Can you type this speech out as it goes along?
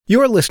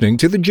You're listening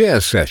to The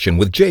Jazz Session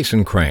with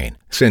Jason Crane,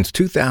 since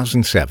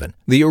 2007,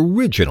 the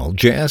original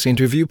jazz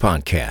interview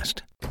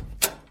podcast.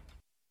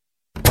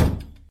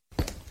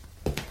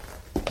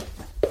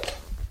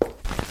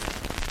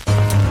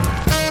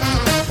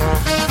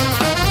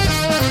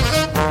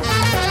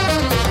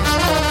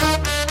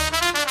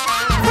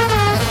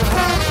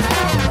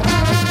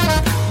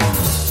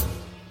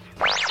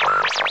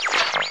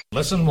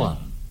 Lesson 1.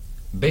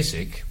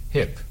 Basic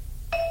Hip.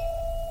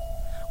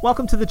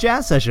 Welcome to the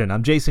Jazz Session.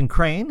 I'm Jason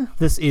Crane.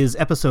 This is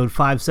episode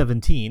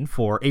 517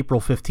 for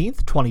April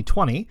 15th,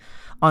 2020.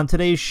 On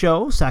today's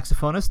show,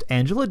 saxophonist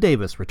Angela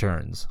Davis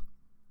returns.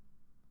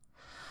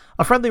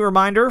 A friendly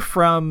reminder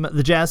from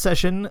the Jazz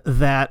Session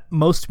that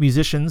most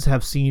musicians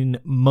have seen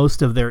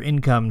most of their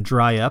income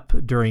dry up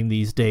during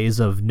these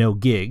days of no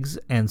gigs,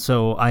 and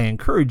so I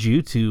encourage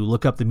you to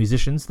look up the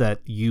musicians that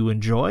you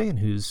enjoy and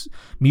whose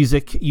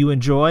music you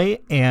enjoy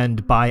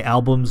and buy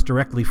albums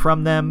directly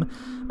from them.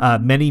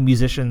 Many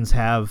musicians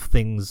have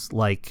things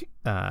like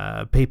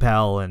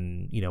PayPal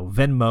and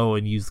Venmo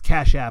and use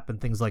Cash App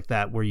and things like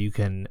that where you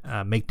can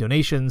make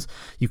donations.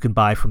 You can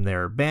buy from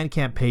their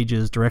Bandcamp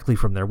pages, directly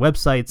from their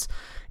websites.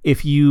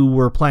 If you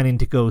were planning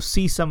to go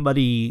see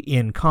somebody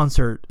in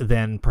concert,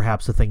 then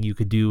perhaps the thing you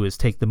could do is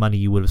take the money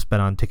you would have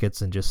spent on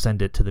tickets and just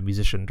send it to the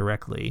musician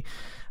directly.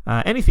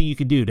 Anything you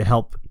can do to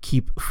help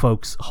keep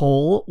folks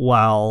whole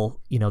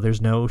while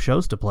there's no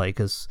shows to play,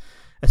 because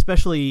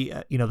especially,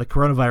 the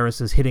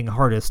coronavirus is hitting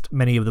hardest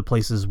many of the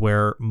places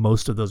where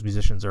most of those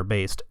musicians are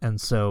based.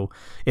 And so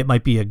it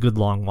might be a good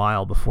long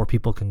while before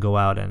people can go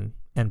out and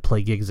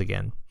play gigs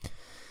again.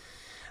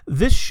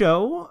 This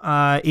show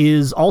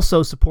is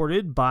also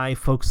supported by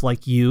folks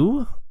like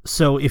you.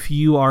 So if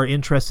you are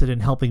interested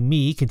in helping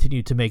me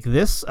continue to make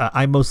this,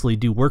 I mostly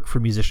do work for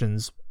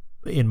musicians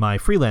in my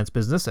freelance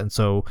business, and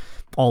so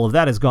all of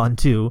that is gone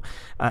too.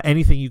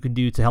 Anything you can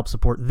do to help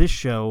support this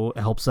show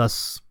helps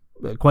us,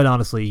 quite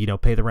honestly,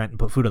 pay the rent and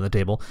put food on the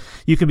table.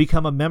 You can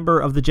become a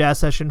member of the Jazz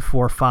Session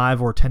for $5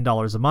 or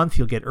 $10 a month.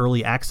 You'll get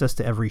early access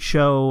to every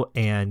show,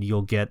 and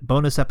you'll get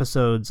bonus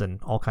episodes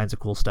and all kinds of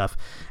cool stuff.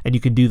 And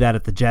you can do that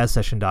at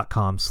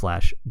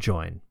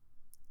thejazzsession.com/join.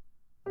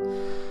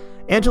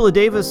 Angela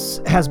Davis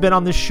has been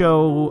on this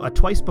show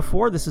twice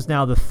before. This is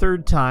now the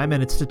third time,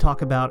 and it's to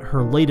talk about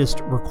her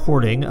latest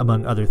recording,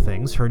 among other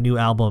things. Her new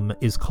album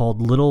is called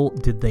Little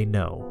Did They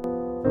Know.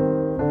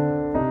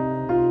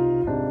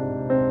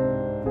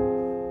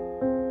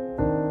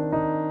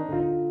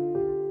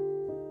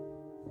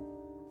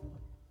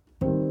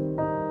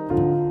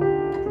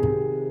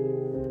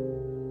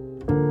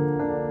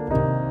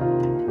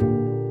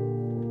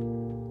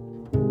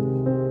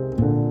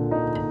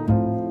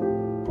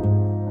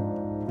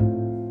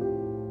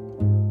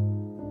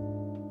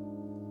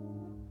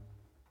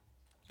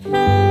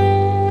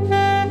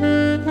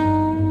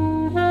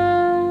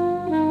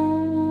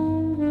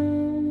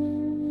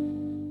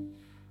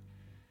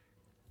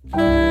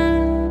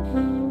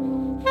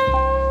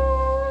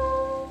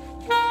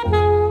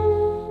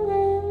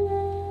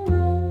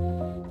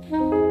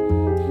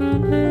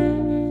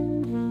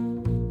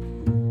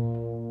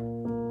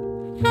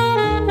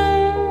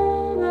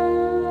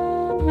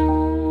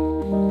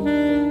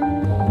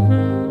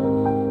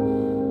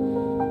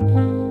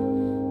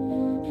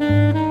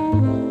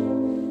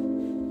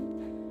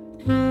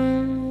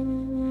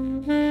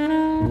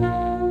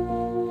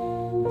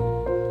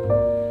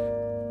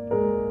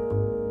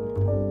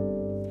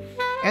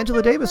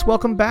 Angela Davis,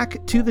 welcome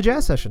back to the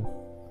Jazz Session.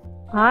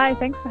 Hi,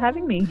 thanks for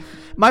having me.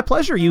 My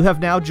pleasure. You have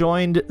now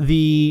joined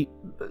the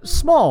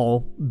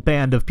small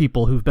band of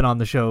people who've been on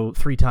the show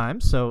 3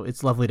 times, so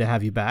it's lovely to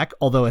have you back,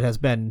 although it has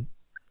been,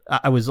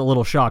 I was a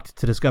little shocked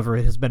to discover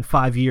it has been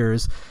 5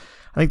 years.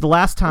 I think the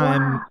last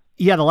time,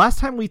 the last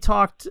time we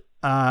talked,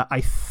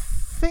 I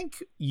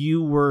think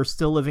you were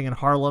still living in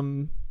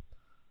Harlem.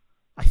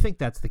 I think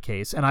that's the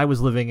case, and I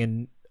was living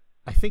in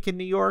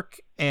New York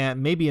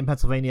and maybe in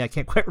Pennsylvania. I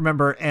can't quite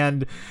remember.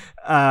 And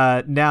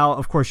now,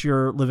 of course,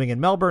 you're living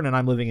in Melbourne and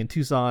I'm living in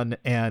Tucson.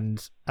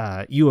 And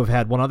you have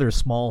had one other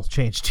small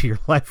change to your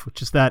life,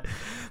 which is that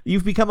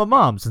you've become a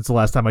mom since the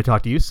last time I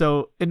talked to you.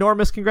 So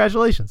enormous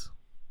congratulations.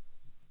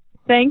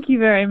 Thank you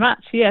very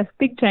much. Yes,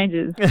 big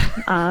changes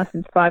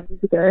since 5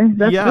 years ago.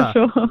 That's for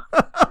sure.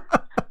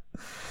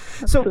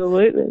 So,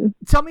 absolutely.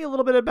 Tell me a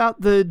little bit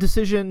about the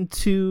decision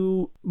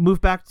to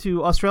move back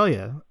to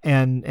Australia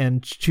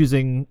and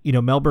choosing,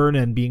 Melbourne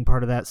and being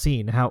part of that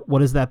scene.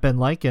 What has that been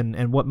like,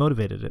 and what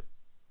motivated it?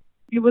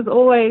 It was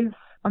always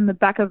on the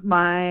back of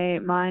my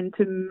mind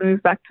to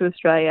move back to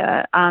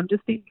Australia,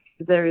 just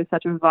because there is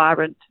such a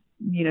vibrant,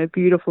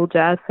 beautiful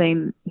jazz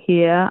scene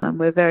here.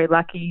 We're very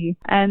lucky.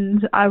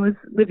 And I was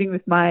living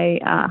with my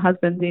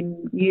husband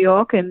in New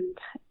York, and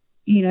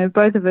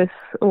both of us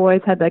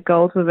always had that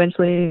goal to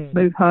eventually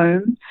move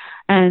home.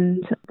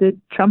 And the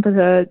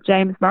trumpeter,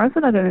 James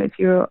Morrison, I don't know if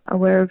you're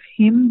aware of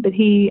him, but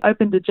he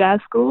opened a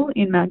jazz school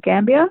in Mount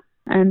Gambier.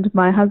 And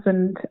my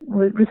husband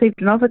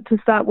received an offer to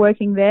start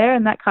working there,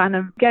 and that kind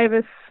of gave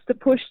us the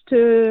push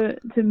to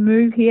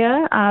move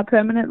here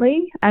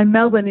permanently. And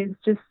Melbourne is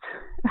just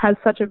has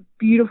such a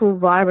beautiful,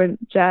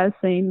 vibrant jazz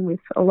scene with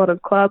a lot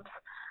of clubs.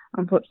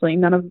 Unfortunately,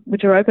 none of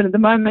which are open at the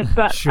moment,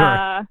 but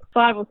Sure.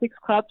 5 or 6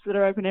 clubs that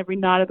are open every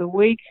night of the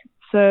week.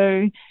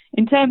 So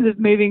in terms of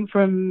moving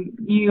from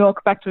New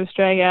York back to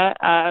Australia,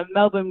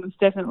 Melbourne was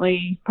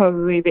definitely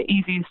probably the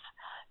easiest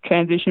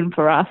transition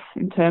for us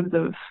in terms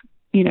of,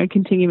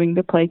 continuing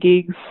to play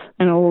gigs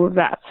and all of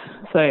that.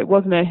 So it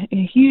wasn't a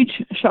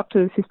huge shock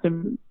to the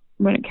system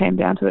when it came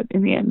down to it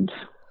in the end.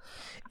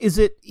 Is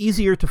it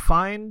easier to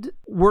find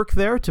work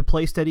there, to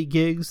play steady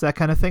gigs, that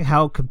kind of thing?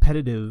 How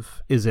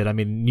competitive is it? I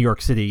mean, New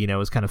York City,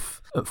 is kind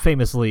of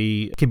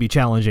famously can be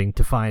challenging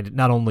to find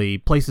not only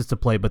places to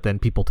play, but then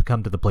people to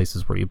come to the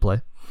places where you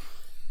play.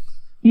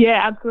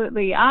 Yeah,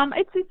 absolutely.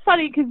 It's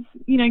funny because,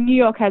 New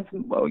York has,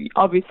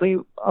 obviously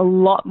a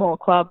lot more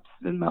clubs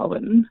than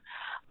Melbourne.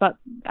 But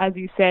as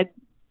you said,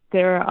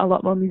 there are a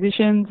lot more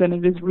musicians and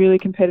it is really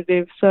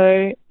competitive.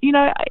 So,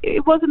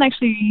 it wasn't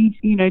actually,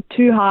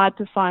 too hard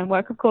to find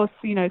work. Of course,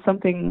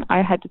 something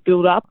I had to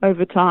build up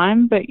over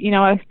time. But,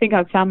 I think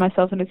I've found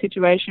myself in a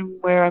situation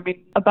where I'm in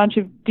a bunch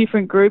of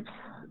different groups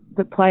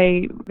that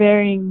play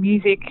varying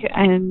music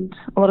and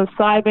a lot of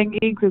sideband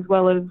gigs as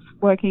well as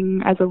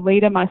working as a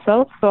leader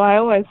myself. So I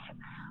always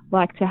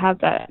like to have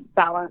that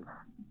balance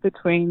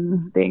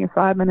between being a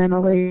sideman and a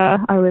leader.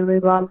 I really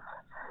love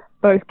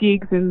both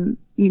gigs and,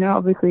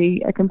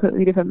 obviously a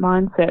completely different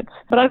mindset.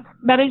 But I've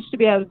managed to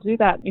be able to do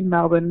that in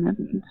Melbourne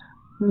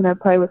and,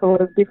 play with a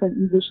lot of different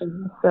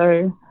musicians.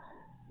 So,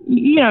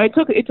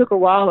 it took a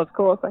while, of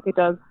course, like it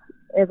does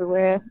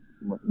everywhere.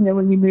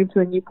 When you move to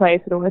a new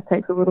place, it always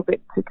takes a little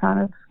bit to kind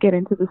of get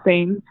into the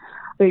scene.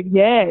 But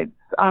yeah,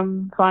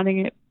 I'm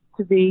finding it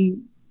to be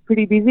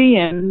pretty busy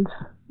and,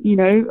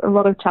 a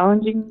lot of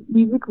challenging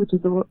music, which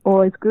is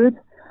always good.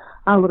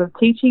 A lot of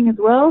teaching as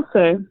well.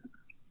 So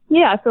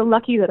yeah, I feel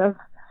lucky that I've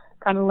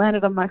kind of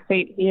landed on my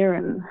feet here,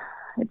 and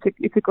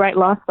it's a great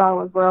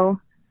lifestyle as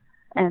well.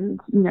 And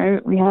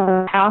we have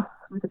a house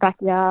with a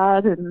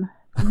backyard, and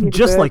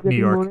just like New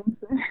York. Morning,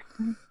 so.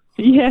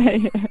 yeah.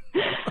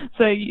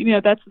 So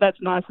that's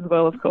nice as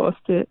well, of course,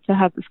 to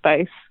have the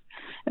space.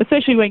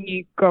 Especially when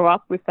you grow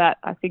up with that,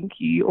 I think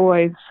you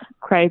always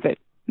crave it.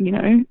 You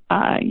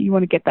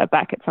want to get that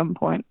back at some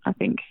point, I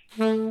think.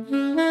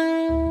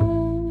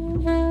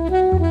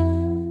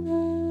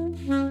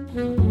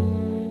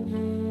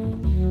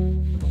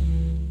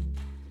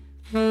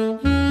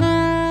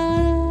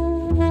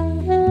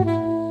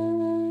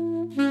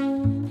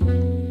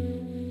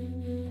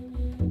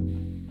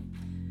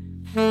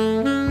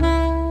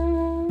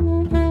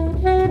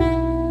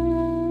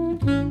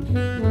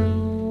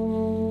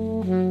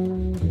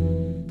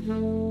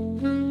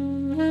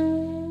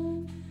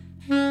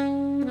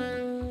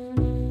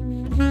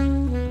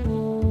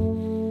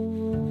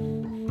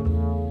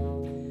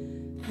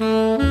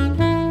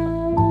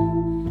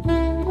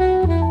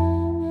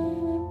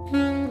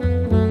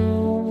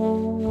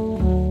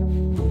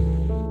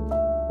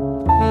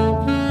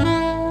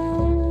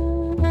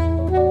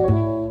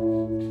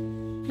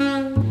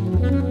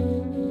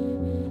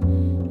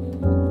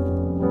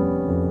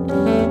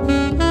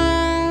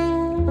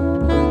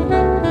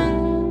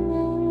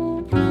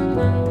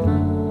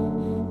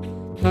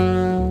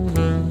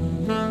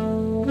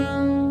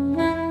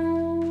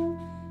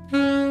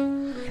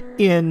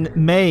 In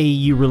May,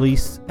 you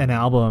released an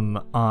album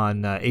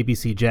on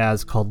ABC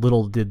Jazz called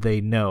Little Did They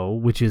Know,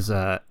 which is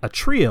a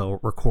trio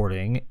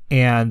recording.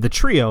 And the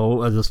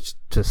trio, just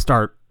to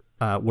start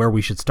where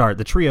we should start,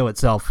 the trio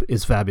itself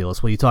is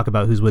fabulous. Will you talk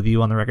about who's with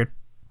you on the record?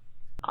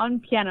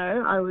 On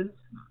piano, I was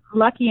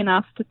lucky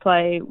enough to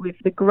play with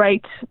the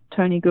great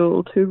Tony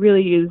Gould, who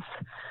really is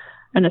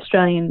an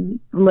Australian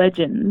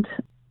legend.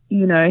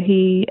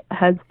 He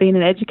has been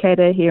an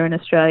educator here in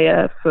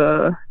Australia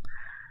for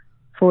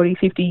 40,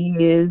 50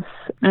 years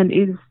and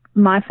is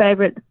my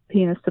favourite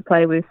pianist to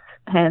play with,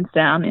 hands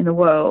down, in the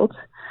world.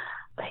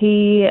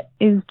 He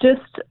is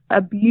just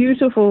a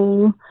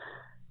beautiful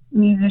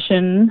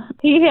musician.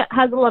 He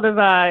has a lot of,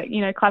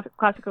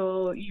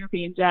 classical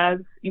European jazz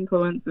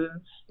influences,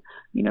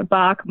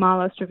 Bach,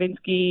 Mahler,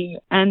 Stravinsky,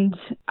 and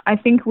I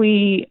think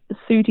we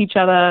suit each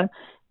other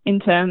in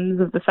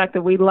terms of the fact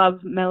that we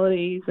love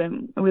melodies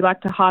and we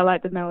like to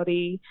highlight the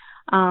melody.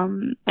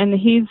 And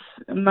his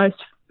most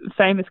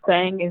famous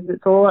saying is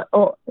it's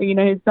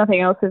it's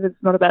nothing else if it's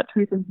not about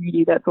truth and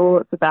beauty. That's all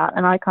it's about.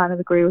 And I kind of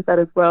agree with that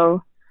as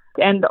well.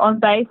 And on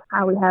bass,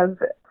 we have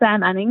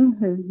Sam Anning,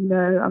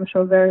 who I'm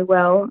sure very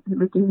well, who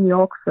lived in New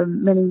York for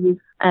many years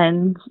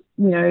and,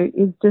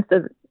 is just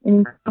an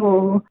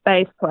incredible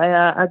bass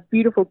player, a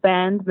beautiful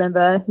band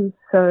member. He's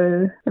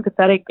so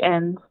sympathetic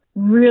and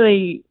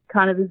really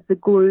kind of is the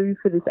glue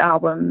for this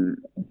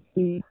album.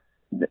 He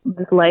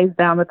just lays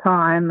down the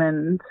time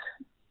and,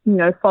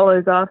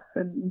 follows us,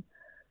 and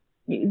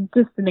he's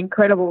just an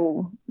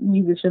incredible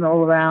musician all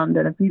around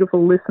and a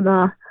beautiful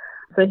listener.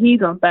 So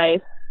he's on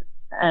bass,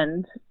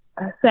 and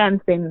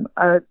Sam's been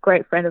a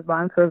great friend of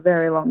mine for a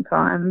very long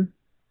time.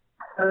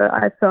 So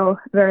I felt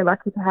very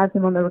lucky to have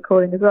him on the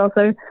recording as well.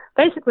 So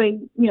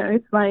basically,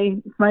 it's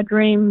my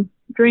dream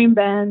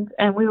band,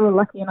 and we were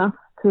lucky enough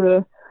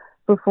to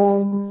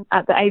perform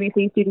at the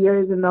ABC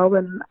studios in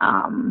Melbourne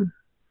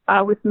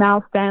with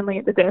Mal Stanley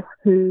at the desk,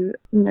 who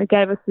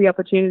gave us the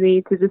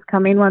opportunity to just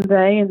come in one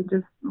day and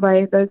just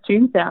lay those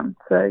tunes down.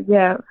 So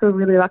yeah, I feel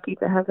really lucky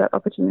to have that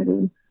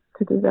opportunity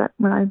to do that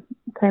when I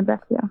came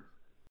back here.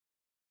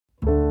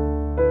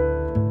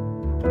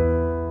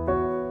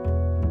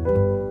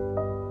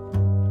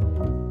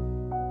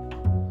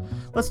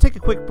 Let's take a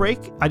quick break.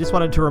 I just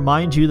wanted to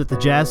remind you that the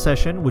Jazz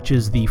Session, which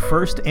is the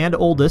first and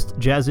oldest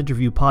jazz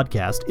interview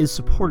podcast, is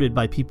supported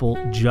by people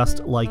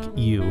just like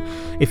you.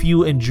 If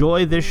you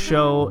enjoy this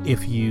show,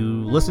 if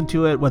you listen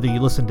to it, whether you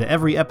listen to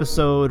every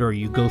episode or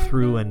you go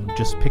through and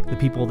just pick the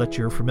people that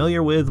you're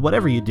familiar with,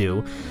 whatever you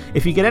do,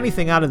 if you get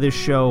anything out of this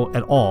show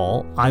at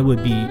all, I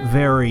would be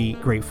very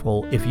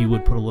grateful if you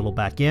would put a little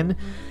back in.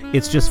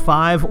 It's just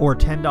 $5 or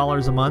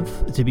 $10 a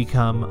month to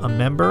become a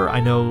member. I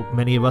know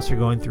many of us are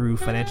going through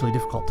financially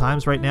difficult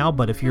times right now,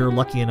 but if you're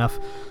lucky enough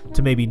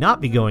to maybe not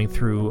be going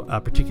through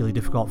a particularly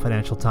difficult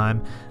financial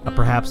time,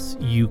 perhaps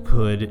you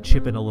could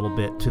chip in a little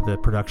bit to the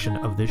production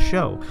of this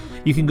show.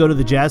 You can go to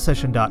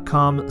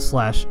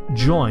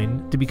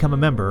thejazzsession.com/join to become a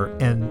member,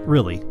 and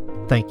really,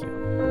 thank you.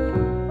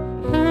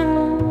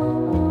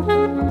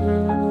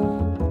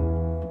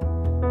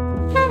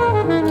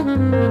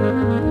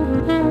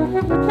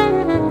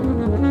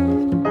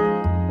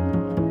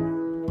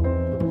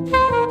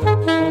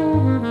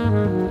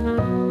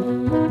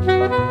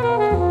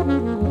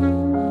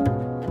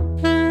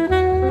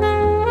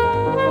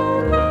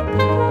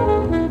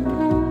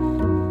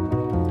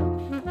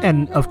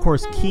 And, of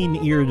course,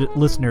 keen-eared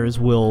listeners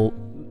will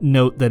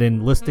note that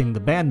in listing the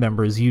band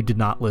members, you did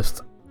not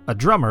list a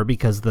drummer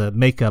because the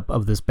makeup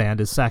of this band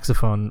is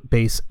saxophone,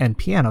 bass, and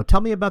piano. Tell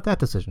me about that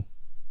decision.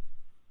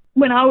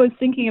 When I was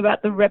thinking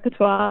about the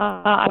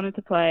repertoire I wanted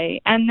to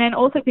play, and then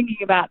also thinking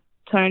about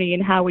Tony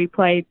and how we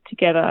played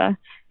together,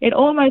 it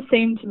almost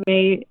seemed to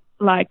me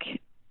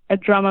like a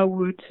drummer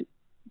would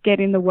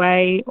get in the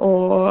way,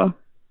 or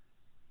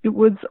it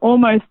was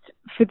almost,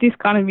 for this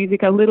kind of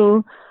music, a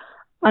little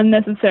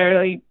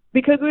unnecessarily,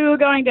 because we were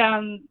going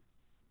down,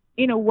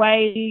 in a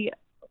way,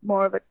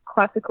 more of a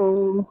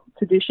classical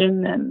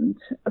tradition and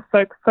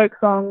folk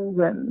songs,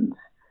 and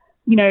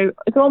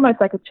it's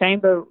almost like a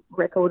chamber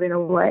record in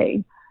a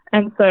way.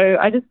 And so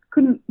I just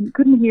couldn't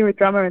hear a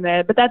drummer in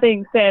there. But that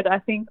being said, I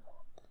think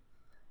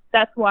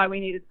that's why we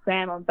needed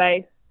Sam on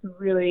bass to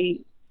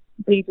really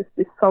be just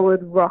this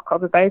solid rock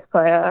of a bass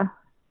player,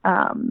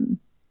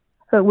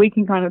 so we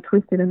can kind of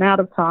twist in and out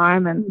of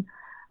time and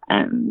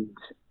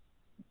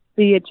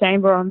be a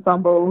chamber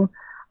ensemble.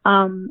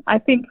 I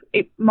think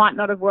it might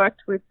not have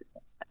worked with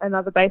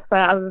another bass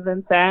player other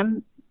than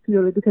Sam,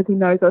 purely because he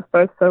knows us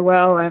both so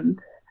well, and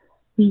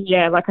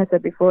like I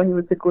said before, he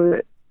was the glue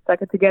that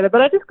stuck it together.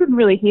 But I just couldn't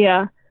really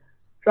hear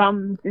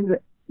drums.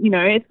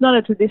 It's not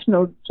a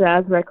traditional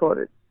jazz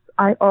record.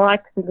 I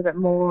like to think of it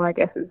more, I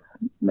guess, as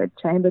a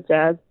chamber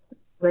jazz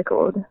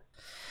record.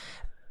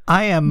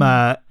 I am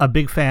a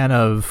big fan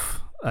of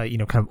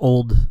kind of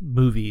old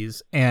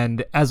movies,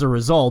 and as a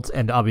result,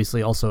 and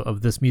obviously also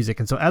of this music.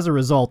 And so as a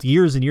result,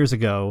 years and years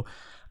ago,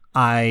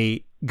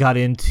 I got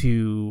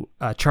into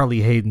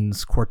Charlie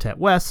Hayden's Quartet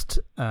West,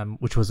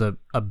 which was a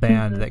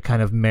band that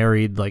kind of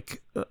married,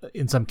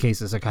 in some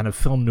cases, a kind of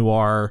film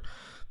noir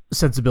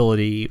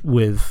sensibility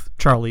with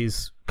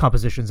Charlie's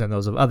compositions and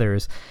those of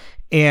others.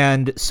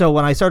 And so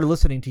when I started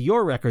listening to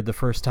your record the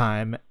first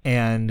time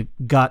and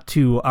got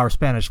to Our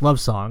Spanish Love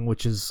Song,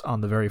 which is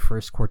on the very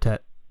first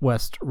Quartet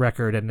West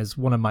record and is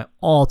one of my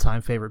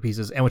all-time favorite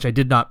pieces, and which I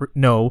did not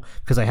know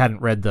because I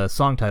hadn't read the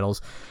song titles,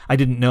 I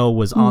didn't know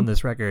was on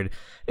this record.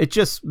 It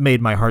just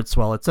made my heart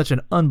swell. It's such an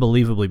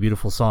unbelievably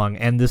beautiful song,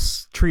 and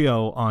this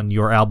trio on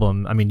your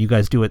album, I mean, you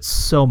guys do it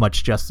so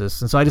much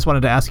justice. And so I just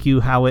wanted to ask you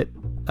how it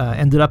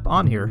ended up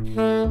on here.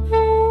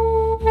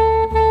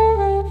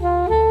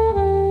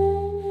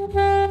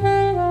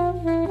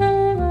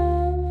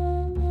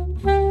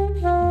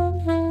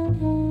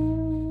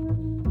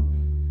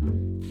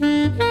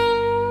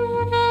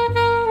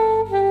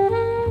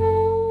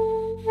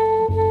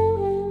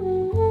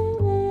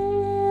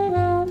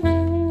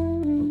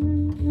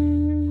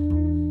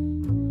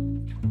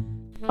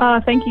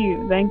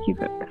 Thank you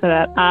for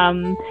that.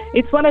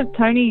 It's one of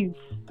Tony's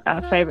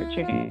favourite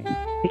tunes.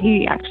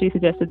 He actually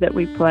suggested that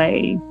we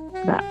play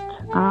that,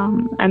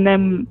 and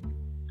then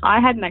I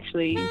hadn't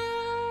actually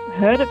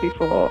heard it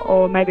before,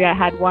 or maybe I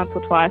had once or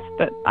twice,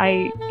 but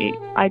I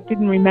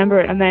didn't remember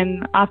it. And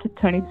then after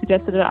Tony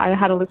suggested it, I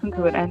had a listen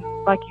to it, and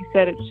like you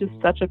said, it's just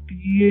such a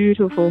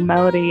beautiful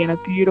melody and a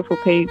beautiful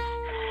piece,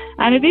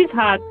 and it is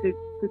hard to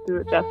do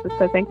it justice.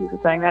 So thank you for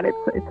saying that.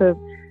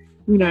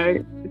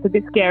 It's a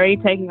bit scary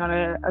taking on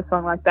a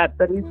song like that,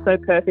 but it's so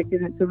perfect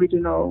in its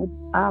original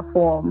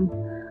form.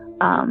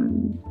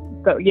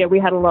 But yeah, we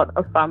had a lot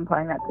of fun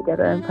playing that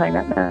together and playing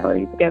that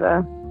melody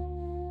together.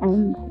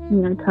 And,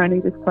 Tony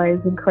just plays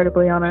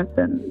incredibly on it.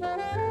 And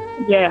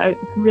yeah,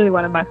 it's really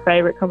one of my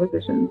favourite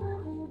compositions,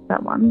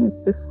 that one.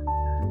 It's just,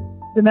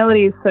 the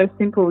melody is so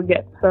simple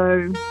yet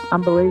so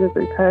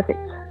unbelievably perfect,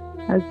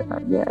 as you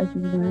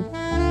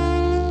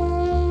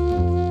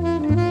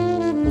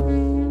know.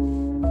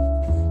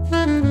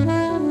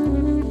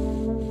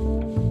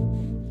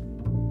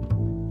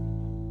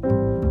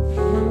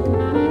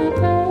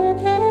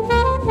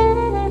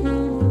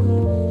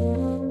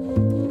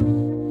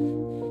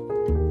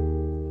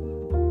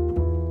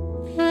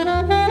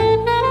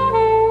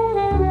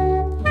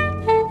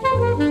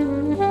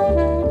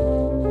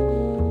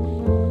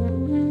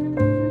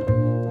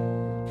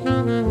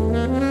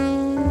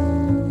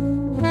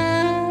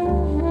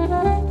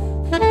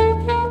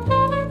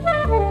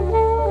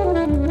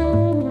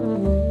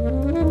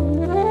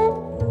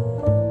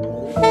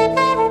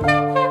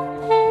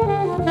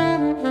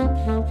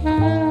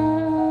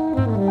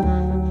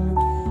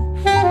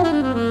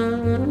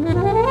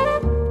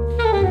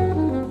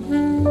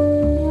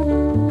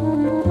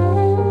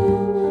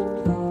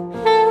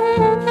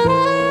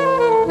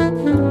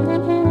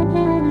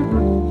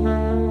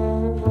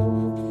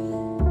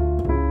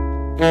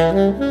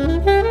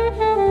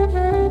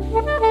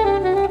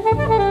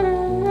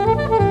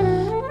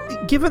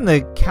 Given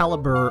the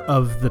caliber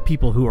of the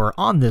people who are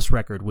on this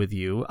record with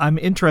you, I'm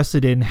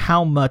interested in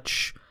how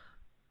much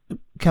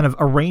kind of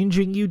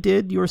arranging you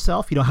did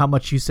yourself, how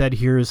much you said,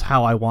 here's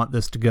how I want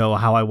this to go,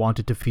 how I want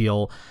it to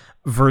feel,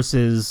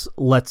 versus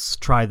let's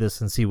try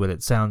this and see what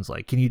it sounds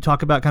like. Can you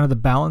talk about kind of the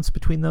balance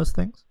between those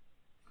things?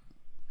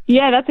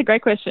 Yeah, that's a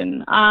great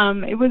question.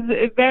 It was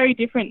very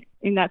different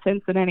in that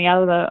sense than any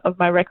other of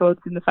my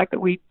records, in the fact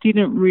that we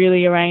didn't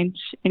really arrange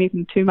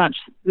anything too much.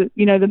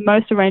 The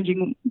most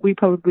arranging we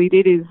probably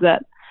did is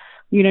that,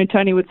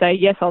 Tony would say,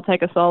 yes, I'll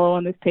take a solo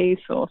on this piece,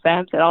 or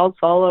Sam said, I'll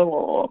solo,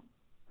 or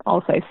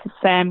I'll say,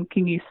 Sam,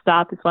 can you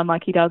start this one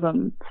like he does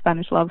on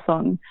Spanish Love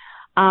Song?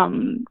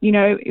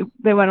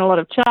 There weren't a lot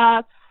of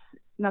charts.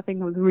 Nothing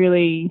was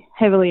really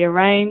heavily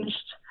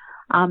arranged.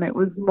 It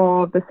was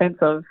more of the sense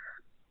of,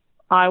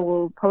 I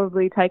will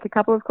probably take a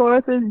couple of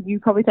choruses, you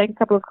probably take a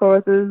couple of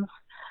choruses,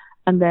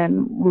 and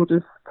then we'll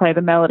just play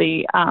the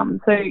melody.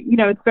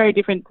 It's very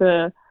different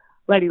to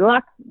Lady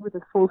Luck with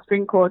a full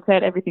string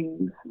quartet.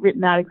 Everything's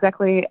written out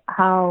exactly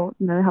how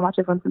much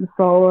everyone's in the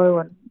solo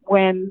and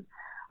when.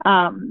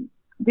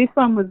 This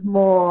one was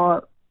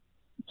more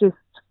just,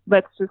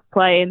 let's just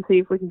play and see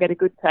if we can get a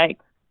good take.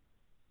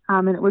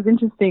 And it was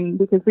interesting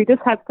because we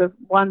just had the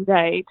one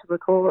day to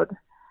record.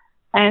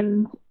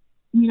 And,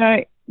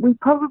 we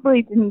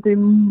probably didn't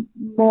do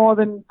more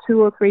than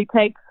 2 or 3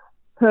 takes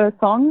per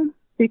song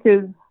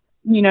because,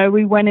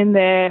 we went in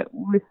there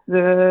with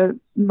the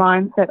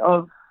mindset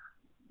of,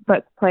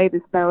 let's play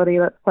this melody,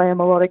 let's play a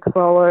melodic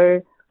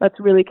solo, let's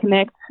really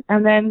connect.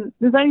 And then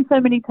there's only so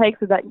many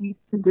takes of that you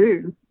can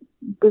do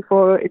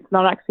before it's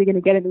not actually going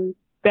to get any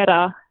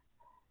better.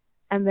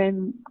 And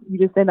then you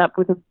just end up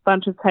with a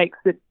bunch of takes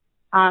that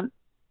aren't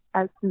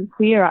as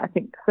sincere, I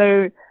think.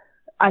 So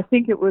I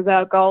think it was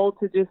our goal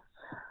to just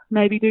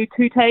maybe do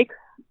 2 takes,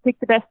 pick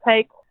the best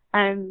take,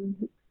 and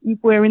if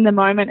we're in the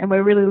moment and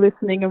we're really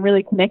listening and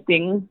really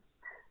connecting,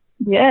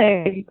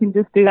 you can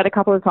just do that a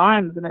couple of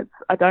times, and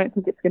I don't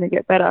think it's going to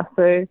get better.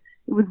 So it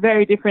was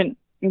very different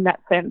in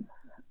that sense.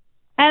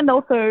 And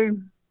also,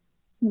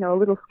 a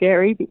little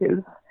scary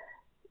because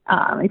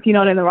if you're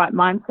not in the right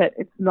mindset,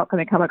 it's not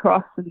going to come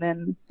across, and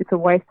then it's a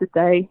wasted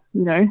day,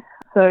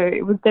 So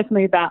it was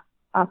definitely about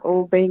us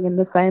all being in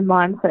the same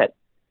mindset.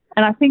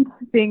 And I think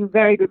being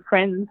very good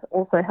friends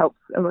also helps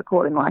a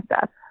recording like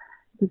that,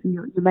 because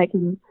you're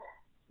making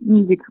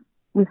music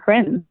with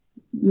friends,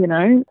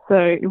 So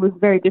it was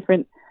very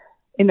different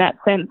in that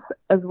sense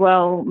as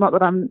well. Not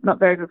that I'm not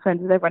very good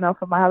friends with everyone else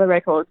on my other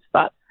records,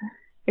 but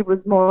it was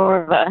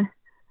more of a,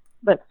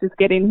 let's just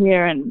get in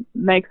here and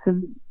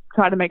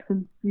try to make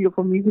some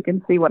beautiful music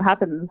and see what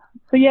happens.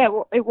 So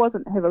it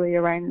wasn't heavily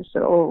arranged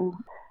at all.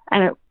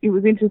 And it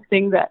was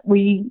interesting that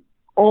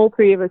all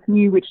 3 of us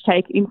knew which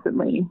take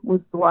instantly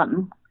was the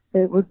one.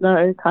 There was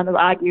no kind of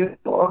arguing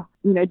or,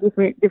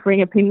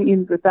 differing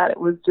opinions with that. It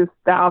was just,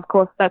 of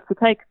course, that's the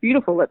take.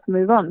 Beautiful. Let's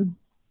move on.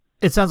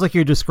 It sounds like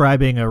you're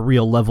describing a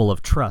real level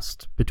of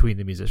trust between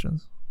the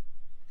musicians.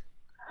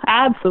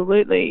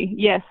 Absolutely.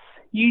 Yes.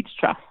 Huge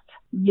trust.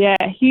 Yeah,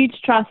 huge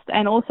trust,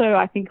 and also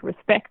I think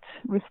respect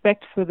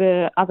for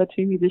the other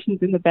 2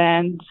 musicians in the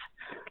band,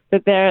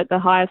 that they're at the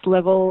highest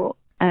level,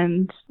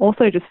 and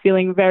also just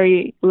feeling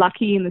very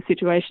lucky in the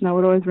situation. I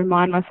would always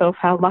remind myself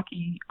how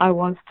lucky I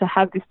was to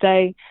have this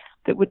day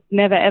that would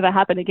never ever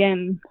happen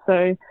again.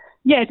 So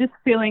just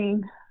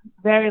feeling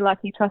very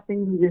lucky,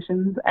 trusting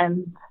musicians,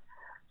 and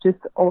just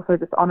also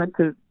just honoured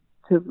to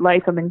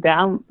lay something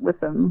down with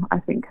them, I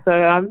think. So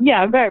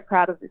I'm very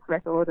proud of this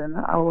record, and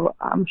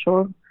I'm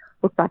sure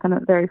look back on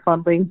it very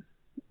fondly,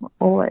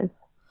 always.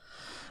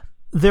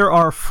 There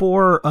are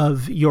 4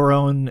 of your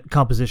own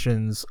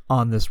compositions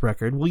on this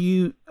record. Will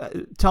you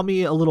tell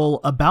me a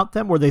little about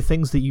them? Were they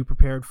things that you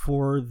prepared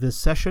for this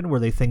session? Were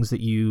they things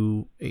that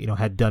you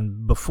had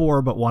done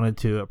before but wanted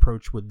to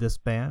approach with this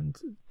band?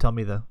 Tell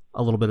me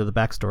a little bit of the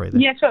backstory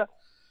there. Yeah, sure.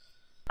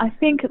 I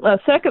think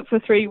Circuit for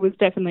 3 was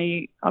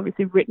definitely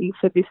obviously written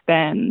for this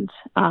band.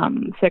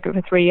 Circuit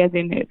for 3, as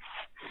in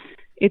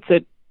it's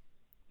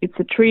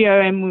a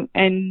trio,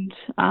 and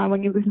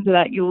when you listen to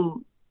that,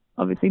 you'll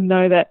obviously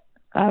know that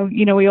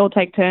we all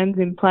take turns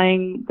in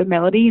playing the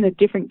melody in a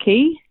different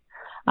key.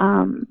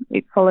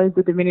 It follows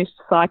the diminished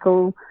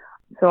cycle,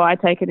 so I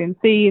take it in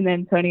C, and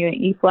then Tony in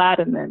E flat,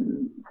 and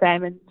then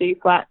Sam in D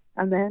flat,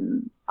 and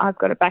then I've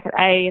got it back at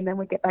A, and then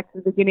we get back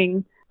to the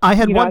beginning. I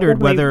had wondered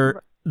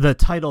whether the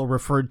title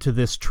referred to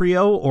this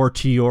trio or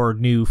to your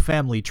new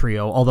family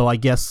trio, although I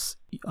guess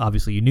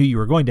obviously you knew you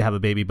were going to have a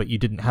baby, but you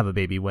didn't have a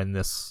baby when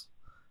this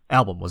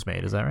album was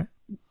made. Is that right?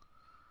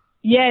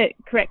 Yeah,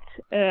 correct.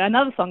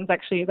 Another song is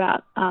actually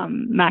about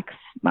Max,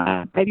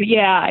 my baby.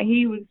 Yeah,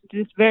 he was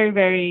just very,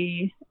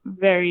 very,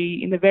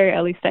 very in the very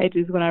early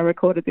stages when I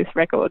recorded this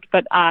record.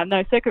 But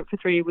no, Circuit for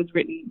 3 was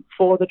written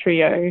for the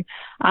trio.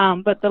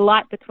 But The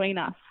Light Between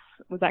Us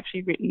was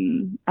actually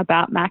written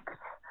about Max.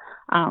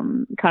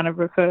 Kind of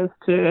refers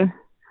to,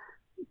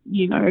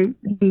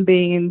 him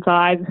being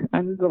inside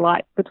and the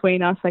light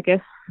between us, I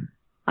guess.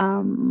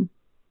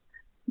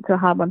 It's a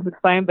hard one to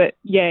explain, but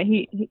yeah,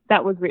 he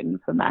that was written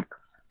for Max.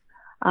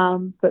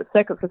 But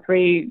Circuit for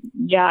Three,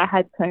 yeah, I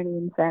had Tony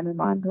and Sam in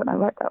mind when I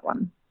wrote that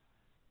one.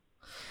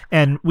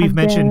 And we've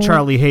mentioned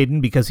Charlie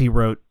Hayden because he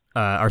wrote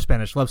our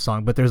Spanish love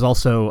song, but there's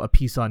also a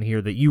piece on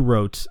here that you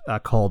wrote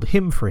called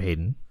Hymn for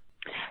Hayden.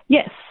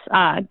 Yes,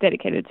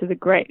 dedicated to the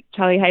great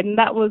Charlie Hayden.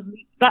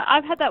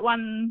 I've had that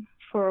one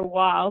for a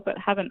while, but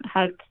haven't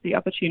had the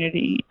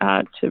opportunity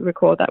to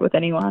record that with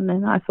anyone.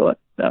 And I thought,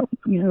 a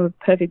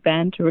perfect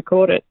band to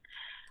record it.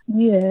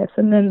 Yes,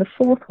 and then the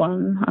fourth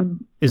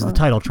one is the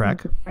title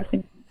track.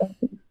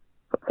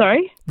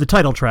 Sorry? The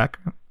title track.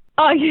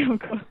 Oh, yeah, of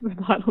course, the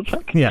title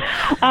track.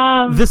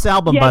 Yeah. This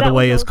album, by the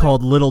way, is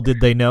called Little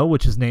Did They Know,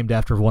 which is named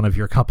after one of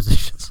your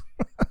compositions.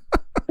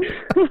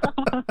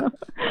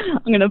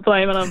 I'm going to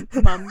blame it on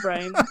mum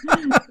brain.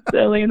 It's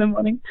early in the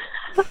morning.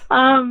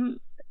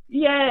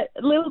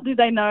 Little Did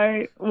They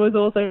Know was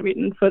also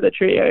written for the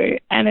trio,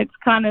 and it's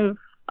kind of,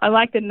 I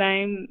like the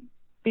name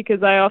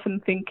because I often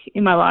think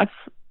in my life,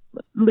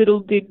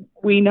 little did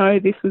we know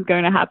this was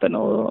going to happen,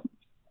 or,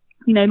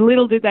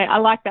 little did they, I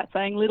like that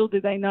saying, little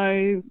did they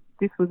know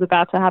this was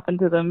about to happen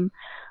to them.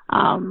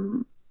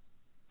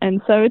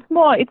 And so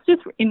it's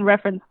just in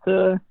reference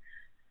to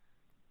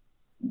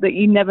that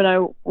you never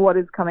know what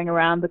is coming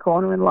around the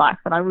corner in life.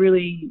 And I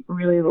really,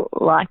 really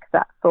like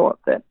that thought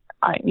that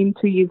in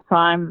 2 years'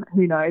 time,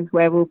 who knows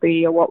where we'll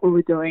be or what we'll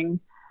be doing.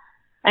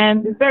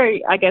 And it's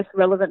very, I guess,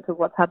 relevant to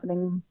what's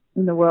happening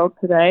in the world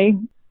today.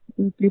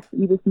 You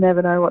just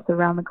never know what's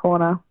around the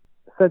corner.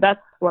 So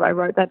that's what I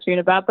wrote that tune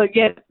about. But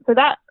yeah, so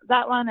that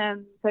one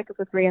and Circuit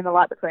for Three and The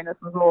Light Between Us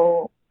was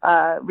all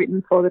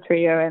written for the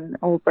trio and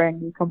all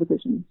brand new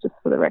compositions, just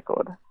for the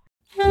record.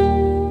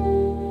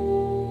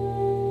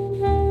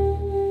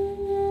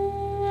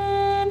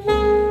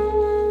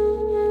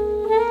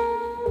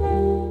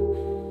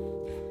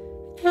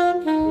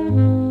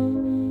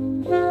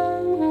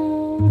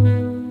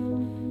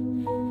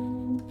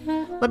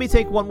 Let me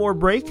take one more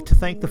break to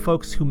thank the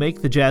folks who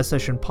make the Jazz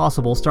Session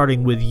possible,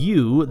 starting with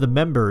you, the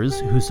members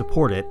who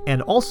support it,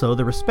 and also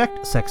the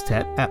Respect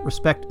Sextet at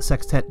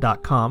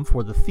respectsextet.com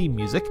for the theme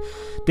music.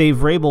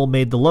 Dave Rabel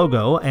made the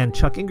logo, and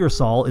Chuck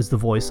Ingersoll is the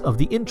voice of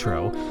the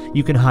intro.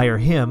 You can hire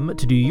him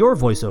to do your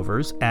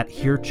voiceovers at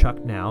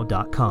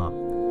hearchucknow.com.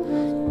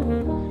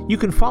 You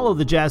can follow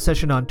the Jazz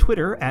Session on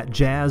Twitter at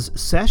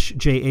JazzSesh,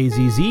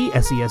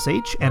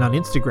 JazzSesh, and on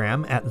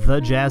Instagram at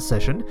The Jazz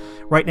Session.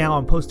 Right now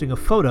I'm posting a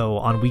photo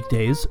on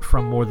weekdays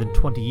from more than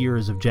 20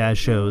 years of jazz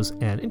shows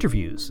and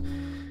interviews.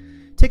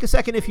 Take a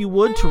second, if you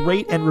would, to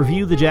rate and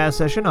review the Jazz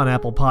Session on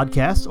Apple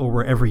Podcasts or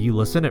wherever you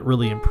listen. It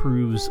really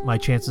improves my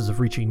chances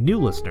of reaching new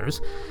listeners.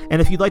 And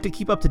if you'd like to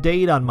keep up to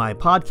date on my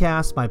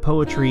podcasts, my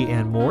poetry,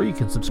 and more, you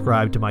can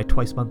subscribe to my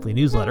twice-monthly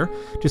newsletter.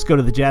 Just go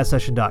to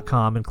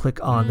thejazzsession.com and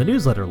click on the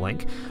newsletter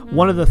link.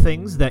 One of the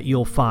things that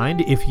you'll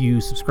find if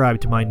you subscribe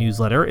to my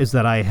newsletter is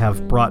that I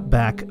have brought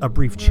back A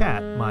Brief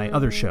Chat, my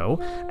other show,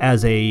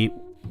 as a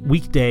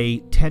weekday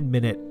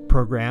 10-minute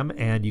program,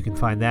 and you can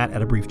find that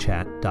at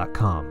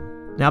abriefchat.com.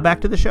 Now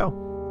back to the show.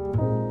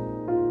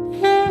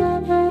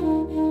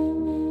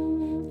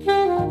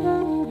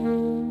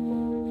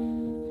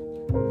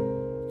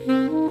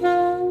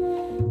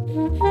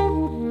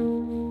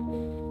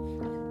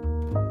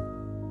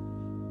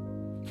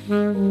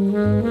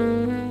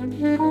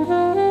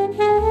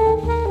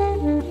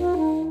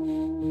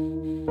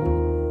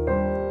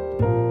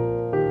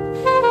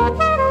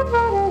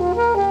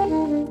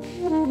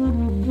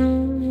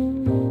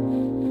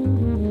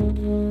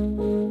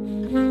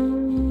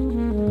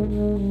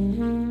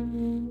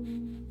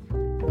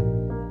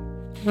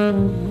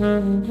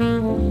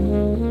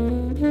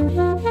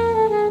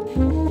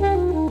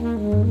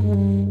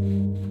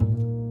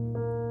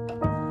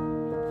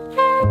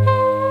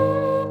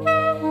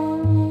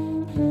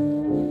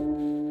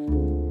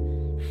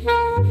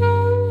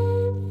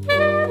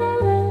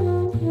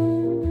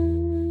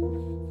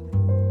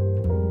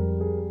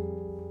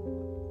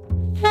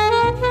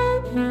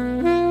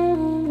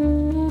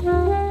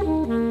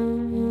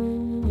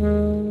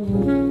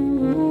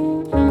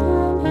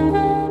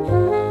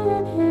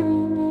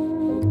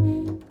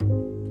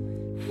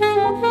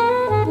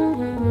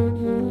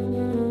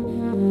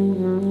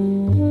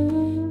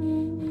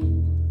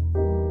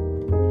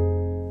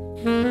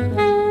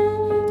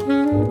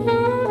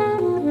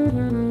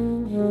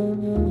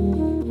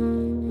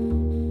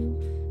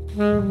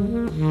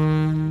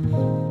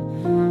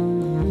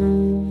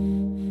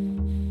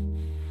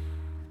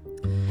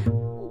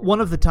 One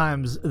of the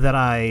times that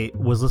I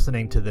was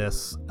listening to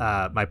this,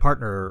 my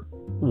partner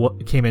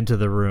came into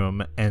the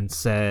room and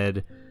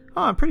said,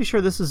 "Oh, I'm pretty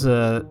sure this is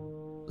a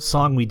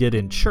song we did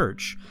in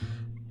church."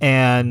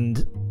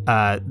 And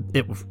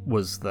it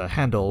was the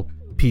Handel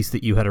piece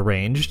that you had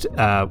arranged,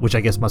 which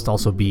I guess must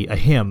also be a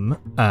hymn.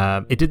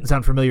 It didn't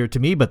sound familiar to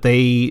me, but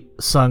they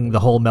sung the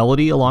whole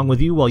melody along with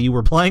you while you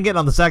were playing it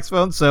on the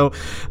saxophone. So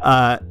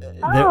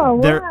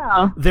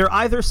they're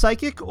either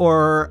psychic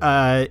or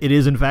it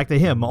is in fact a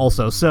hymn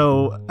also.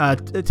 So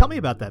tell me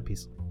about that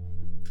piece.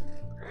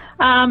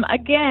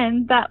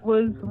 Again, that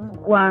was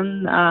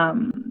one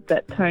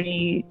that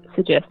Tony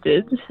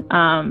suggested.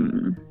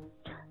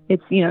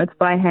 it's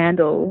by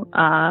Handel,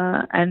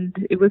 and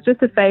it was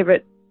just a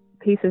favorite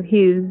piece of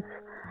his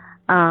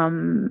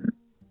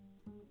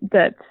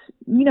that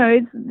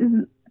is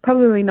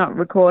probably not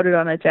recorded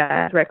on a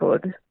jazz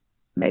record.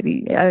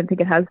 Maybe I don't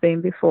think it has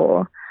been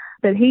before.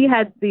 But he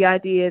had the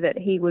idea that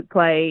he would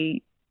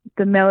play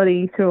the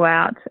melody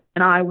throughout,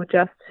 and I would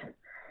just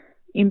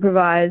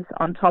improvise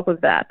on top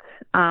of that,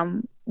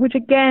 which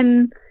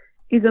again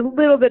is a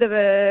little bit of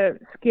a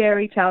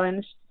scary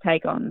challenge to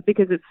take on,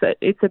 because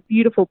it's a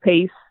beautiful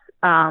piece,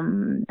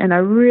 and I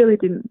really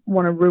didn't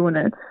want to ruin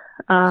it,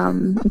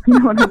 if you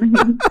know what I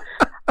mean.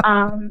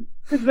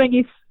 Because when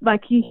you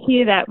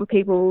hear that with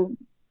people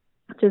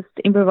just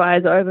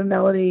improvise over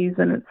melodies,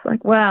 and it's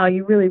like, wow,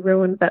 you really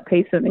ruined that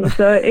piece for me.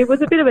 So it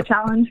was a bit of a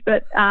challenge,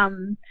 but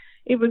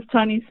it was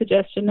Tony's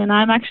suggestion, and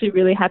I'm actually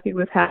really happy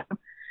with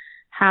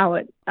how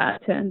it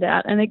turned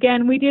out. And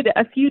again, we did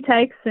a few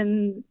takes,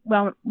 and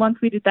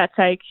once we did that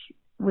take,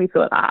 we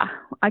thought,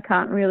 I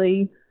can't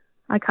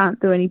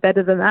do any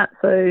better than that.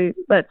 So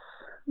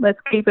let's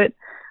keep it.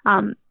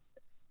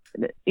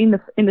 In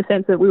the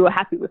sense that we were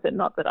happy with it,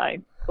 not that I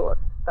thought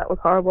that was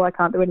horrible, I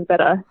can't do any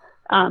better.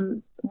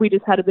 We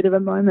just had a bit of a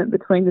moment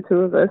between the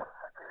two of us.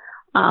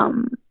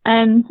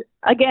 And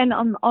again,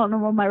 on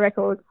all my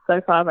records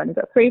so far, I've only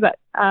got 3, but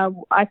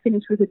I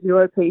finished with a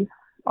duo piece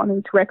on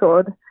each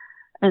record.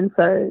 And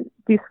so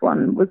this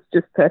one was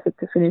just perfect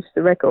to finish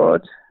the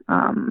record.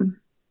 And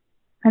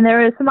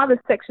there are some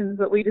other sections,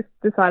 but we just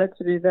decided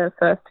to do the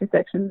first 2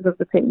 sections of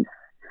the piece.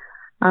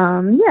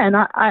 And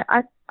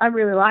I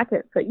really like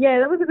it. But yeah,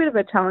 that was a bit of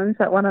a challenge,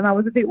 that one, and I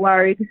was a bit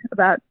worried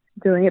about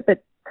doing it.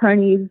 But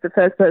Tony is the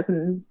first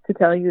person to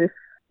tell you if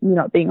you're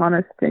not being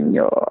honest and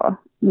you're,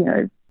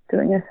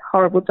 doing a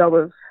horrible job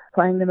of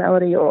playing the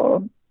melody,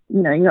 or,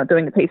 you're not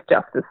doing the piece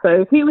justice.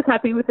 So if he was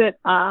happy with it,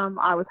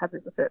 I was happy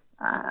with it.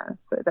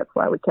 So that's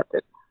why we kept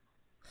it.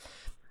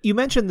 You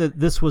mentioned that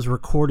this was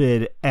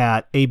recorded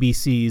at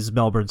ABC's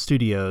Melbourne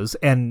studios,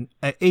 and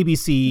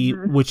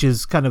ABC, which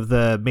is kind of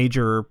the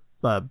major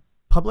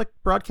public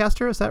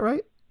broadcaster, is that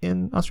right,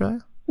 in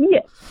Australia?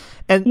 Yeah.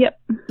 And yep.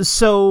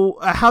 So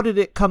how did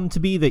it come to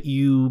be that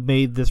you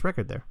made this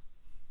record there?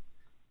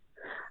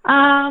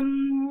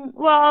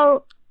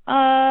 Well,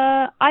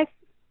 I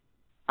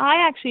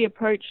actually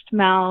approached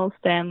Mal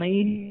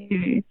Stanley,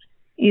 who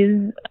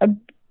is a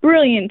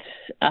brilliant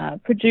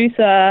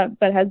producer,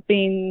 but has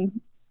been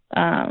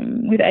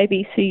with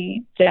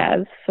ABC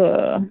Jazz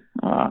for,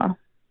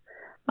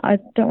 I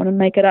don't want to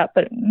make it up,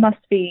 but it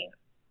must be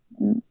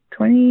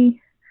 20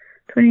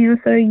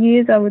 or so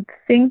years, I would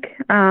think.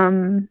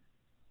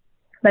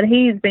 But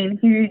he's been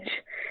huge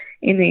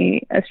in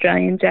the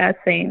Australian jazz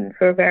scene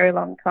for a very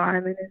long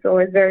time, and is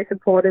always very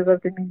supportive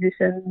of the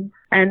musicians,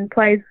 and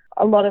plays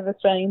a lot of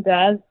Australian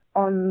jazz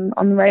on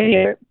the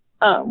radio,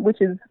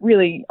 which is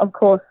really, of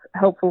course,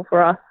 helpful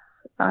for us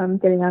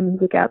getting our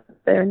music out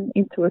there and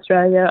into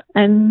Australia.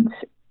 And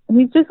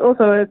he's just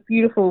also a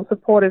beautiful,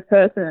 supportive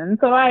person.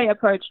 So I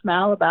approached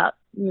Mal about,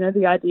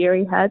 the idea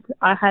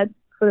I had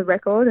for the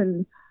record,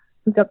 and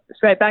he got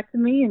straight back to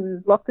me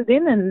and locked it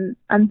in,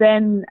 and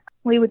then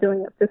we were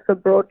doing it just for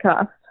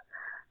broadcast.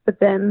 But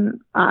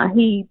then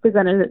he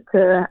presented it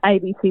to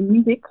ABC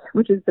Music,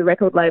 which is the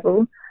record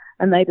label,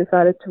 and they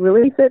decided to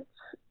release it,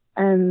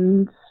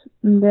 and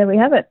there we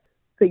have it.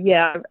 So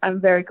yeah, I'm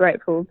very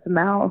grateful to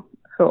Mal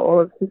for all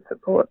of his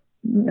support,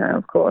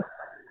 of course.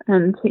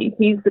 And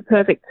he's the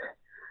perfect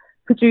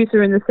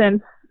producer in the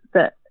sense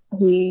that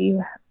he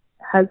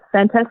has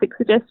fantastic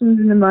suggestions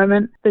in the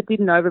moment, but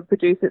didn't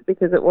overproduce it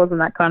because it wasn't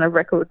that kind of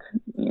record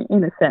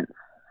in a sense.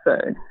 So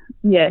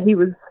yeah, he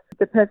was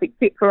the perfect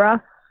fit for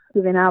us,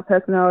 given our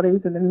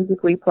personalities and the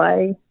music we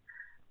play.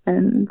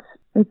 And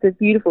it's a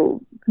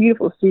beautiful,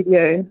 beautiful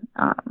studio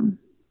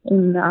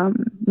in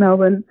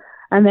Melbourne.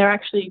 And they're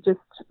actually just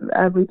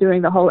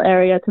redoing the whole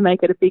area to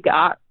make it a big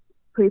art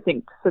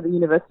precinct. So the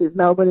University of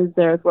Melbourne is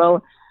there as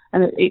well.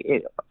 And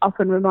it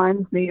often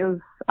reminds me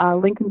of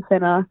Lincoln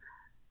Centre,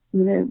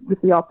 with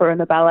the opera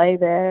and the ballet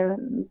there,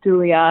 and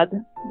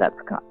Juilliard. That's,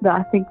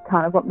 I think,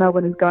 kind of what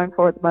Melbourne is going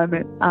for at the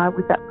moment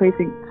with that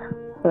precinct.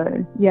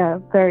 So, yeah,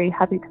 very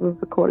happy to have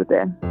recorded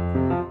there.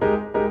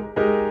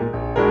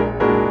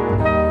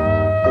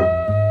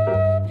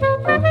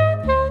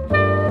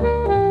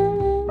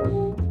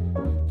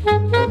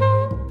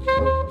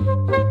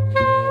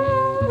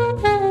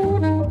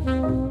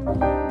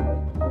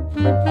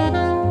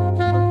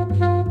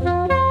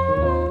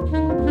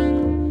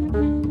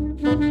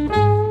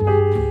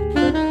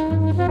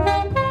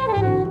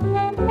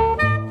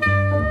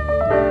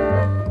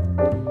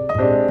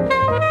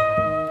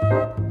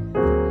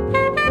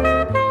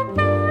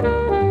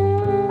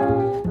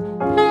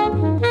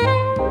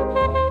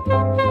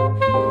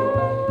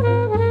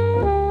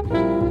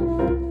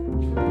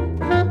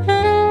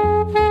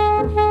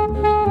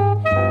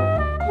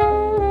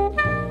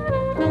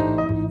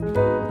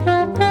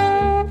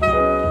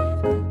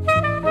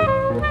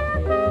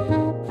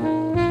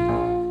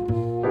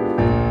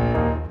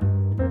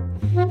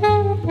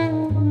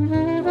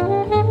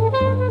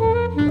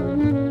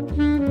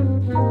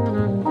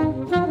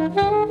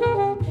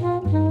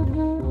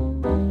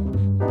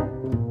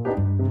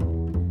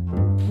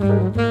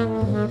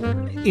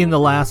 In the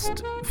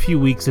last few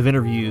weeks of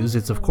interviews,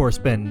 it's of course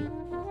been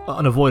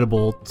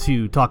unavoidable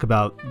to talk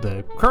about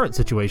the current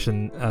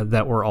situation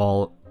that we're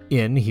all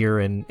in here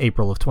in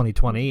April of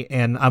 2020,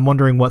 and I'm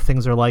wondering what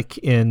things are like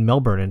in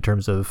Melbourne in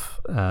terms of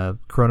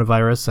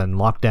coronavirus and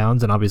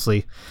lockdowns. And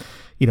obviously,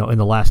 in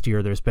the last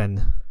year, there's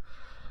been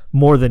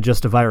more than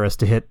just a virus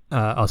to hit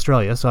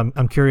Australia. So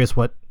I'm curious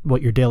what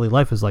your daily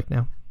life is like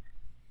now.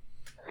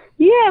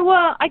 Yeah,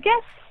 well, I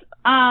guess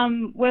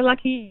we're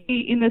lucky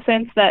in the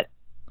sense that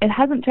it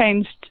hasn't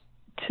changed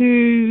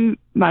too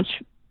much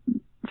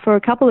for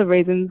a couple of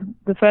reasons.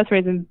 The first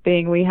reason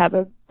being we have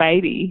a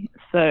baby,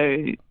 so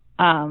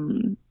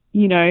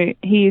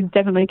he is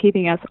definitely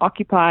keeping us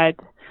occupied,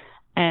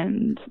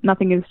 and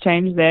nothing has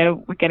changed there.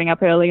 We're getting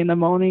up early in the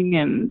morning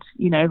and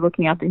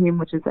looking after him,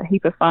 which is a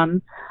heap of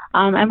fun.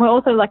 And we're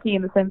also lucky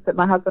in the sense that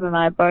my husband and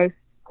I are both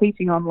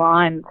teaching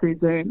online through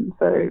Zoom.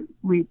 So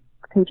we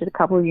teach at a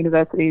couple of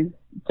universities,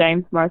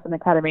 James Morrison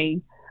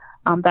Academy,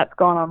 that's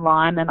gone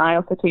online, and I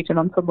also teach an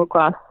ensemble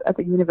class at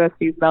the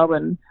University of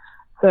Melbourne.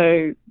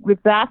 So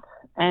with that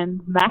and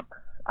Max,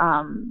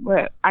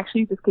 we're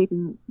actually just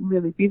keeping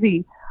really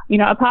busy.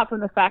 Apart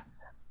from the fact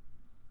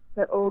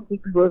that all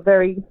gigs were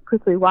very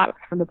quickly wiped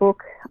from the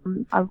book,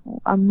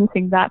 I'm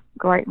missing that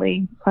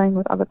greatly, playing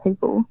with other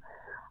people.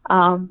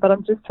 But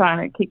I'm just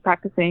trying to keep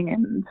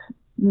practicing.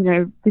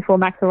 And, before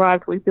Max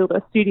arrived, we built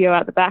a studio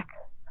out the back,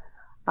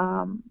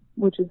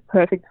 which is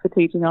perfect for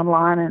teaching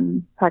online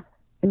and practicing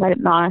late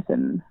at night.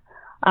 And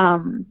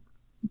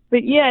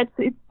but yeah,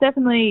 it's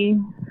definitely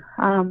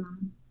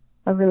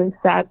a really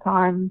sad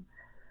time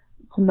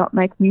to not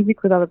make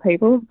music with other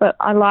people. But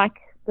I like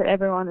that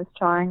everyone is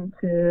trying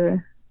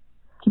to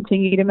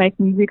continue to make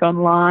music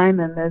online,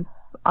 and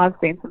I've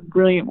seen some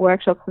brilliant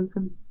workshops and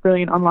some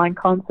brilliant online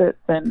concerts,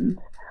 and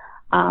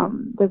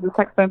there's a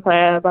saxophone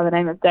player by the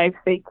name of Dave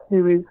Feek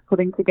who is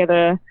putting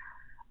together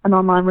an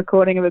online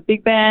recording of a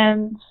big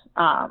band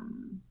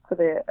for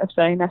the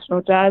Australian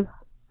National Jazz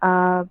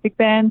big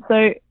band.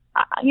 So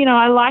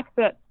I like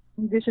that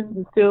musicians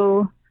are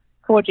still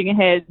forging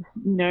ahead,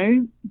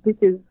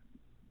 because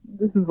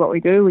this is what we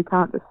do. We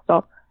can't just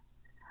stop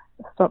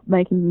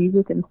making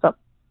music and stop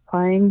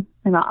playing.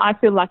 And I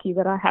feel lucky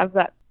that I have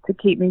that to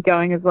keep me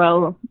going as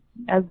well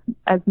as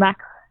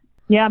Max.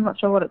 Yeah, I'm not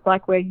sure what it's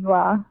like where you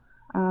are,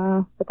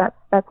 but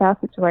that's our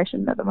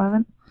situation at the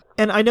moment.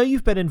 And I know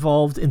you've been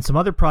involved in some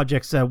other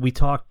projects. We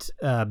talked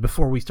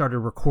before we started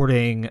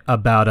recording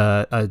about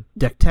a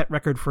dectet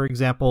record, for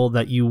example,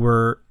 that you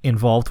were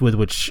involved with,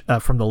 which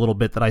from the little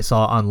bit that I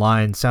saw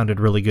online sounded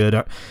really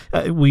good.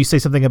 Will you say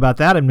something about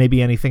that, and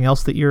maybe anything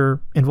else that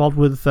you're involved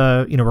with,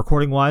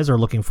 recording-wise, or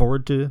looking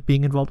forward to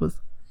being involved with?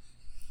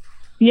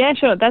 Yeah,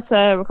 sure. That's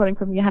a recording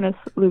from Johannes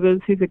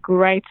Lubers, who's a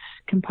great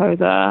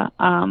composer.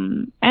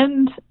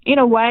 And in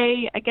a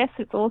way, I guess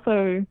it's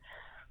also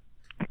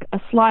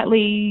a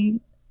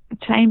slightly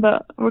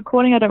chamber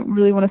recording. I don't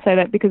really want to say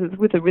that because it's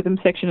with a rhythm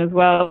section as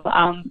well.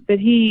 But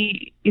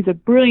he is a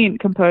brilliant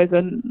composer.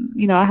 And,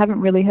 I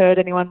haven't really heard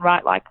anyone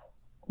write like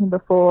him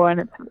before, and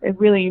it's a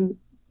really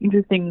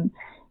interesting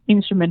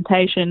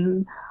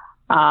instrumentation.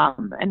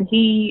 And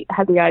he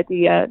had the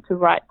idea to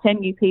write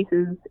 10 new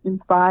pieces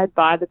inspired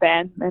by the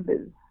band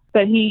members.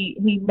 So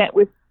he met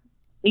with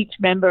each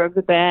member of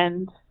the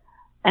band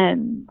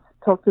and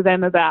talked to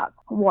them about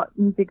what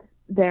music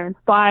they're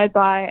inspired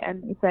by,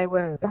 and if they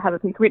were to have a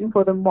piece written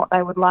for them, what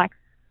they would like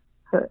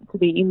to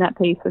be in that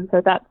piece. And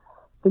so that's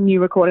the new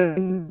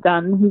recording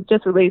done. He's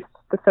just released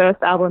the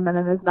first album, and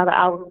then there's another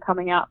album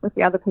coming out with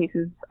the other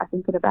pieces, I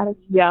think, in about a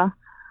year.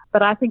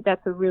 But I think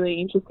that's a really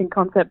interesting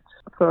concept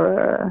for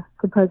a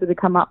composer to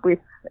come up with,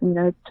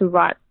 to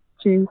write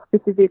tunes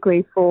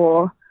specifically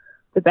for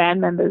the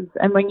band members.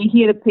 And when you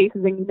hear the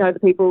pieces and the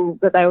people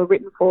that they were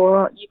written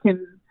for, you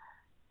can,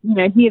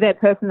 hear their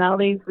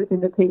personalities within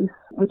the piece,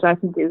 which I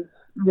think is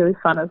really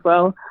fun as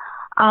well.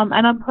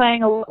 And I'm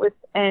playing a lot with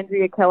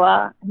Andrea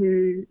Keller,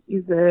 who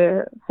is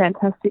a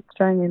fantastic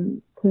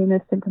Australian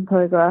pianist and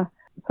composer.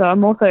 So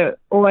I'm also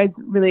always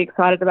really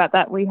excited about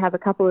that. We have a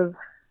couple of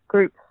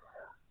groups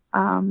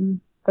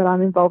that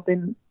I'm involved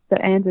in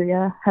that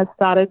Andrea has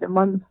started, and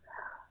one's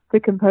the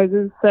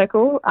Composers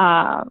Circle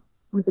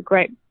with a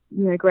great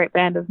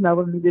band of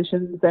Melbourne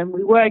musicians, and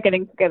we were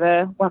getting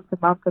together once a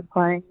month and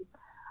playing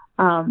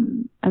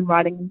and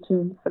writing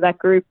tunes for that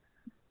group.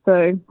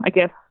 So I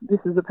guess this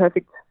is the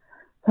perfect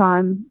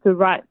time to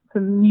write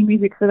some new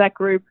music for that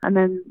group. And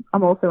then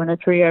I'm also in a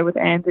trio with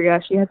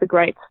Andrea. She has a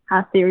great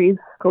series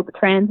called the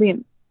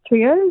Transient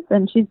Trios,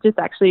 and she's just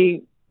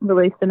actually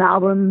released an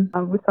album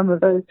with some of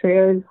those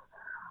trios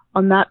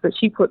on that. But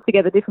she puts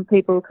together different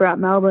people throughout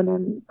Melbourne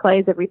and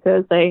plays every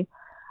Thursday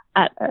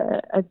at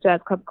a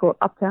jazz club called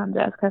Uptown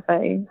Jazz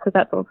Cafe. So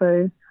that's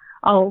also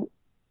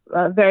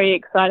a very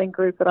exciting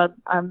group that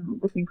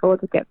I'm looking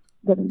forward to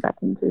getting back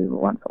into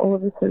once all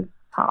of this has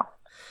passed.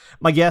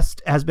 My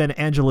guest has been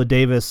Angela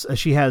Davis.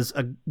 She has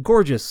a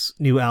gorgeous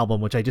new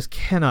album, which I just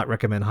cannot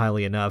recommend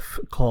highly enough,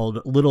 called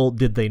Little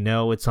Did They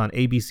Know. It's on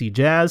ABC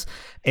Jazz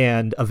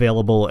and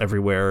available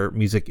everywhere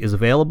music is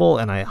available,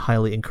 and I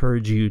highly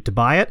encourage you to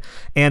buy it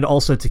and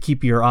also to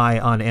keep your eye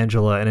on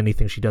Angela and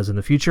anything she does in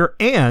the future.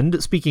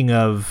 And speaking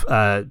of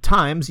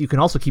times, you can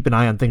also keep an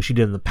eye on things she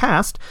did in the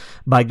past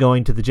by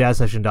going to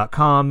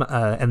thejazzsession.com,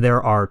 and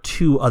there are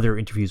 2 other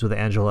interviews with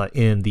Angela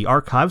in the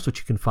archives, which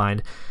you can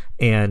find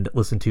and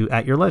listen to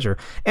at your leisure.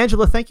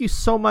 Angela, thank you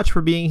so much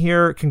for being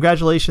here.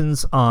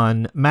 Congratulations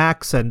on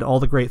Max and all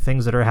the great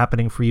things that are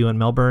happening for you in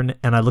Melbourne,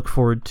 and I look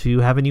forward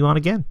to having you on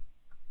again.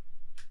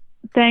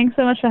 Thanks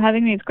so much for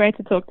having me. It's great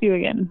to talk to you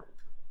again.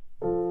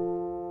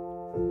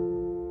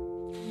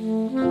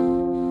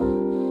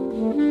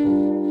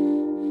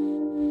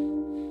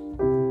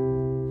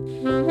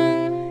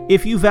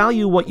 If you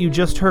value what you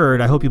just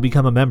heard, I hope you'll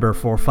become a member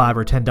for $5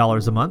 or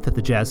 $10 a month at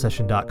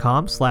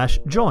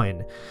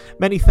thejazzsession.com/join.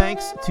 Many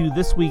thanks to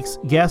this week's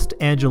guest,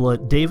 Angela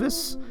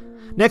Davis.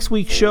 Next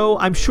week's show,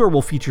 I'm sure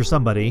will feature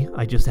somebody.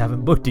 I just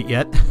haven't booked it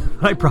yet.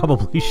 I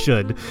probably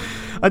should.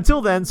 Until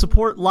then,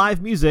 support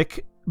live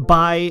music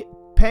by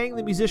paying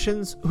the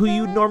musicians who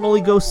you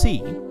normally go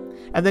see.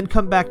 And then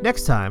come back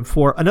next time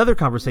for another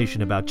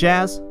conversation about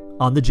jazz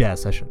on The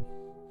Jazz Session.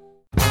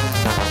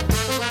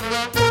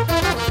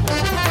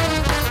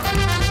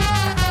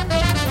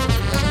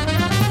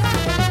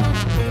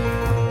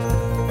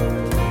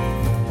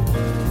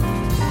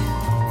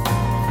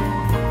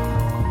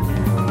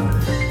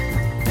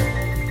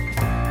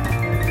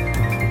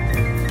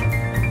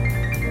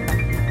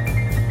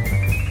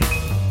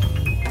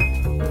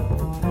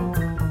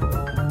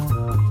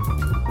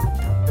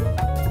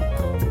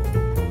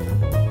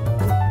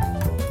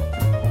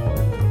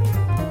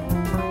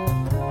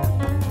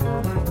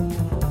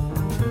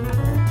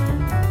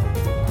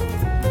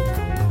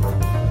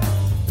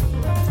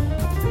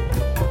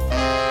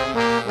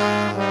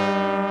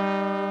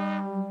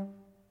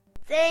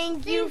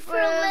 Thank you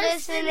for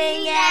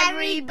listening,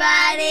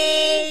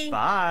 everybody.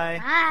 Bye.